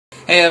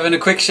Hey, having a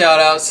quick shout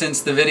out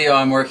since the video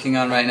I'm working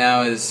on right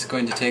now is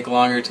going to take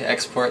longer to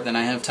export than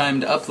I have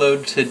time to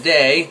upload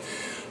today,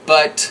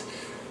 but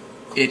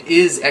it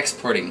is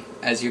exporting,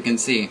 as you can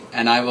see,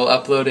 and I will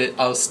upload it.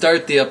 I'll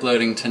start the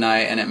uploading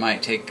tonight, and it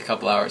might take a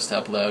couple hours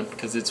to upload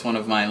because it's one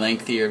of my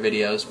lengthier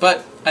videos,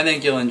 but I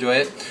think you'll enjoy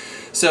it.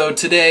 So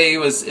today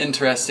was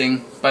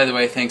interesting. By the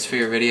way, thanks for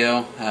your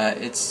video.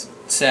 It's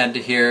sad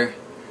to hear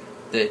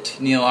that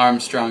Neil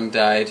Armstrong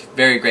died.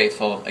 Very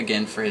grateful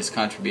again for his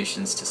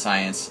contributions to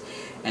science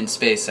and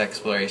space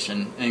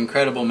exploration. An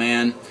incredible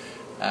man,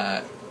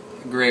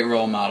 great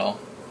role model.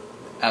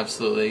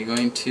 Absolutely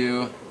going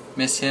to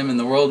miss him, and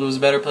the world was a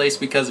better place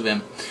because of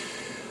him.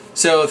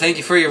 So thank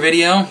you for your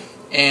video,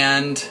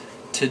 and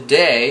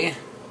today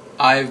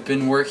I've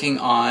been working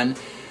on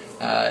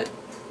am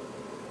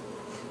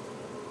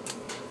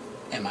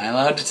I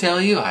allowed to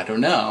tell you? I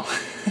don't know.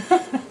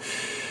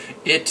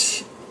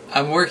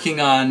 I'm working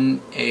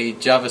on a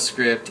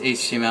JavaScript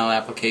HTML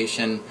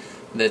application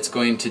that's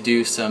going to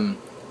do some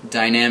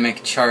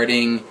dynamic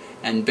charting,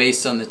 and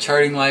based on the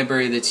charting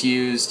library that's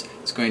used,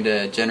 it's going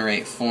to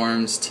generate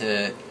forms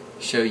to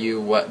show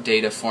you what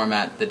data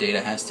format the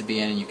data has to be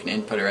in, and you can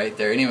input it right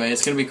there. Anyway,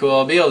 it's going to be cool.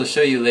 I'll be able to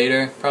show you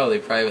later, probably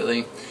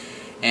privately.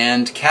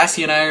 And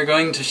Cassie and I are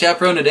going to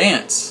chaperone a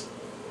dance.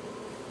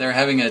 They're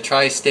having a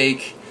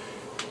tri-stake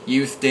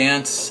youth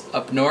dance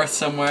up north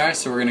somewhere,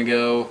 so we're going to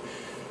go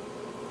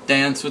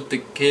dance with the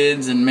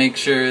kids and make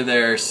sure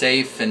they're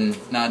safe and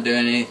not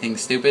doing anything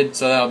stupid,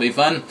 so that'll be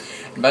fun.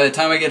 And by the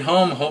time I get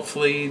home,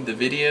 hopefully the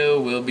video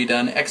will be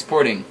done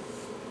exporting,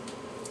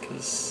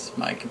 because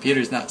my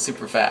computer's not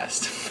super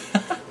fast.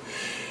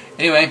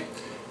 Anyway,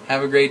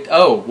 have a great...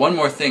 Oh, one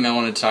more thing I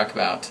wanted to talk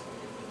about.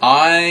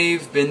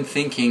 I've been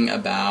thinking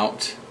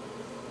about,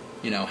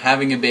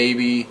 having a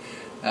baby,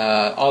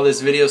 all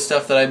this video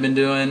stuff that I've been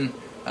doing,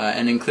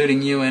 and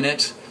including you in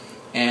it,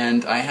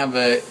 and I have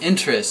an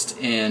interest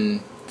in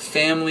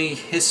family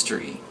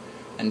history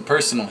and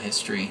personal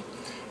history,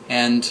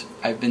 and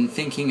I've been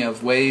thinking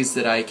of ways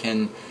that I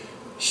can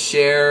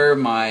share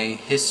my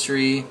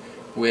history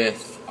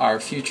with our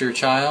future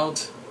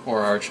child,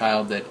 or our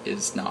child that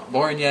is not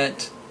born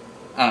yet.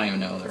 I don't even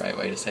know the right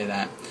way to say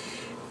that.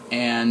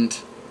 And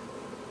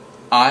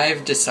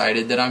I've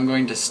decided that I'm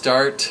going to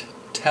start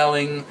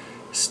telling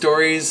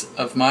stories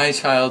of my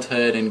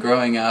childhood and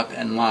growing up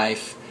and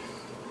life,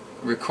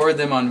 record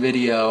them on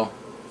video.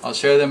 I'll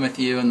share them with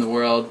you and the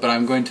world, but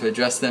I'm going to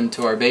address them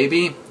to our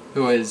baby,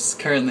 who is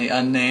currently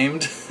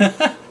unnamed.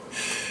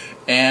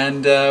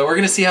 And we're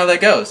going to see how that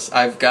goes.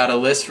 I've got a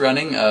list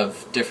running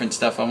of different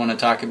stuff I want to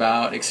talk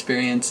about,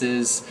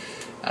 experiences,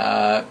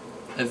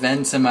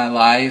 events in my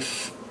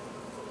life,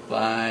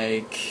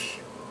 like...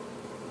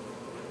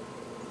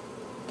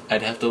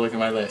 I'd have to look at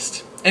my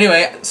list.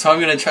 Anyway, so I'm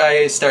going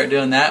to start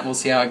doing that. We'll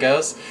see how it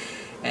goes.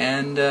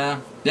 And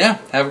yeah,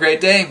 have a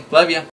great day. Love you.